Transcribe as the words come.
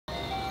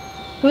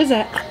Who is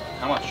that?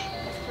 How much?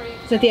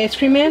 Is that the ice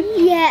cream man?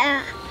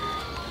 Yeah.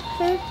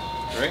 Right?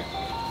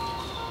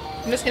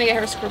 I'm just gonna get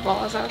her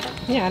screwball. Is that okay?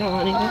 Yeah, I don't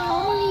want anything.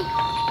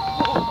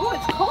 Oh,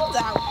 it's cold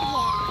out.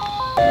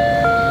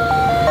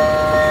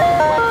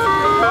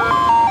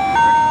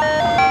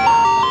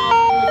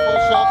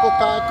 Chocolate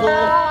taco. Oh,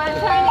 I'm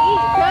trying to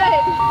eat.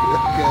 Good.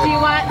 Okay. Do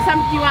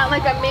you want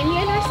like a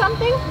minion or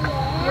something?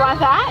 You want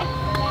that?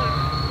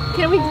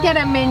 Can we get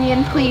a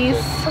minion, please?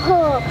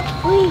 Oh,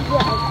 we go.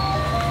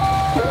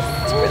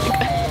 It's really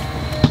good.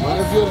 What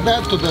is your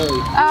dad today?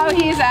 Oh,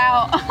 he's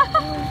out.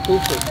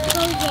 Hold it.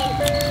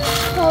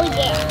 Hold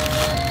it.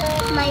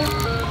 My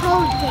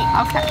hold it.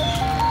 Okay.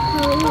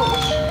 Hold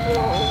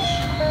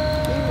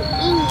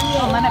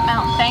I'll let it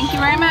melt. Thank you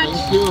very much.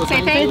 Thank you.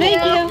 Say Thank you.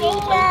 Thank you.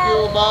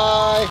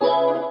 Bye.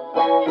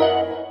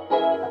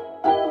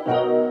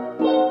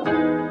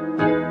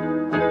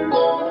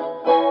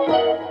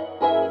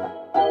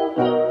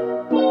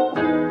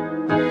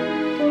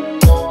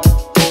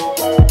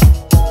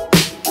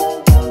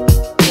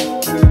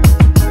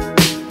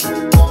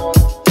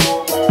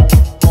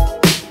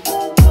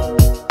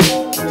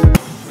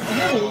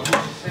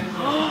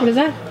 What is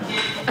that?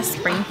 A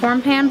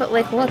springform pan, but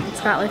like look,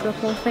 it's got like a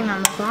whole thing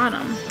on the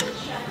bottom.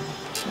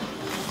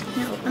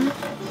 Can you open it?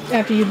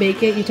 After you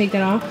bake it, you take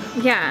that off?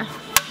 Yeah.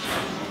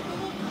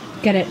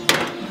 Get it.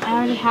 I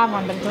already have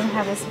one, but it doesn't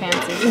have this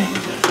fancy thing.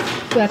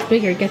 Well, that's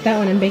bigger. Get that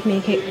one and bake me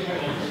a cake.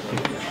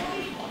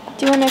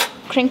 Do you want a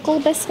crinkle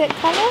biscuit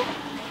cutter?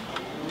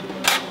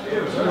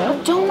 A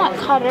donut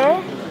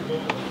cutter?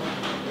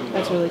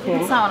 That's really cool.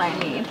 That's not what I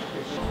need.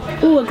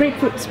 Ooh, a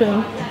grapefruit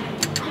spoon.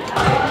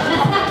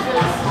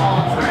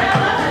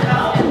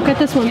 Get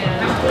this one.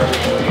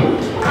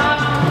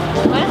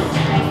 What?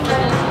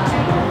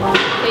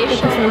 Get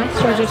this one.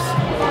 George's.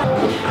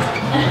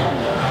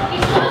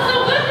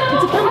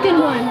 It's a pumpkin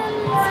one.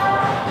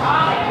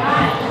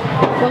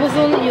 What was the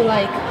one that you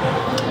like?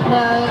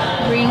 The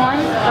green one?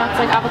 That's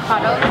like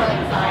avocado.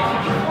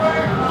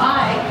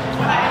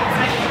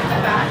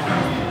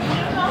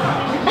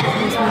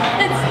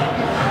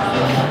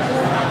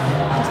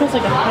 It smells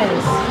like a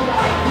Pez.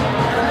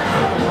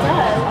 It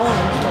does. I want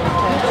to smell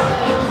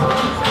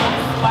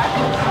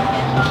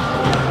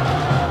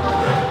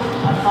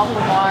A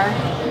bubble bar.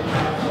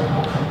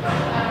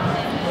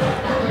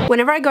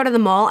 Whenever I go to the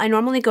mall, I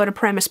normally go to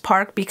Paramus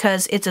Park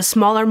because it's a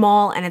smaller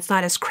mall and it's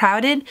not as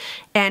crowded,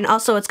 and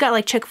also it's got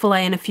like Chick-fil-A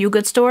and a few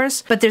good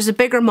stores. But there's a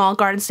bigger mall,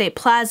 Garden State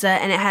Plaza,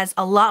 and it has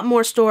a lot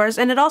more stores,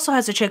 and it also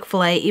has a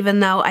Chick-fil-A,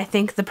 even though I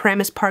think the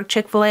Paramus Park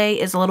Chick-fil-A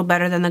is a little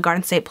better than the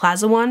Garden State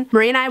Plaza one.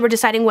 Marie and I were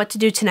deciding what to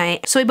do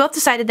tonight, so we both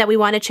decided that we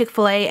wanted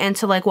Chick-fil-A and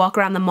to like walk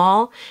around the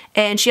mall,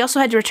 and she also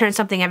had to return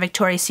something at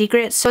Victoria's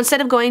Secret. So instead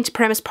of going to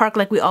Paramus Park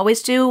like we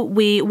always do,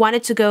 we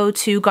wanted to go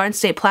to Garden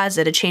State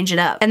Plaza to change it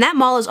up. And that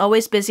mall is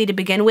always busy to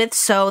begin with,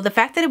 so the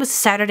fact that it was a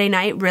Saturday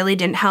night really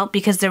didn't help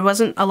because there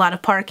wasn't a lot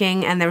of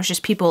parking and there was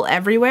just people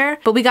everywhere.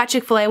 But we got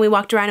Chick-fil-A and we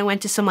walked around and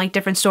went to some like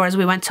different stores.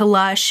 We went to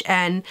Lush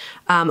and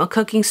a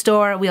cooking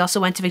store. We also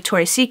went to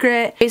Victoria's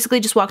Secret. Basically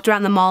just walked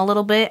around the mall a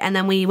little bit, and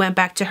then we went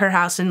back to her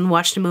house and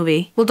watched a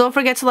movie. Well, don't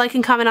forget to like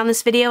and comment on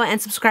this video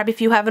and subscribe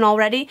if you haven't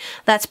already.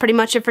 That's pretty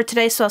much it for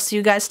today, so I'll see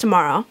you guys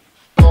tomorrow.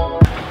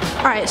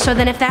 Alright, so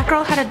then if that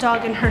girl had a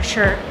dog in her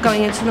shirt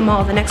going into the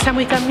mall, the next time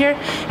we come here,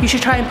 you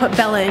should try and put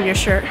Bella in your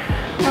shirt.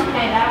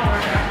 Okay, that'll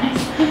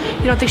work.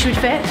 You don't think she would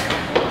fit?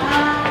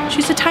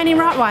 She's a tiny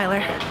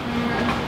Rottweiler.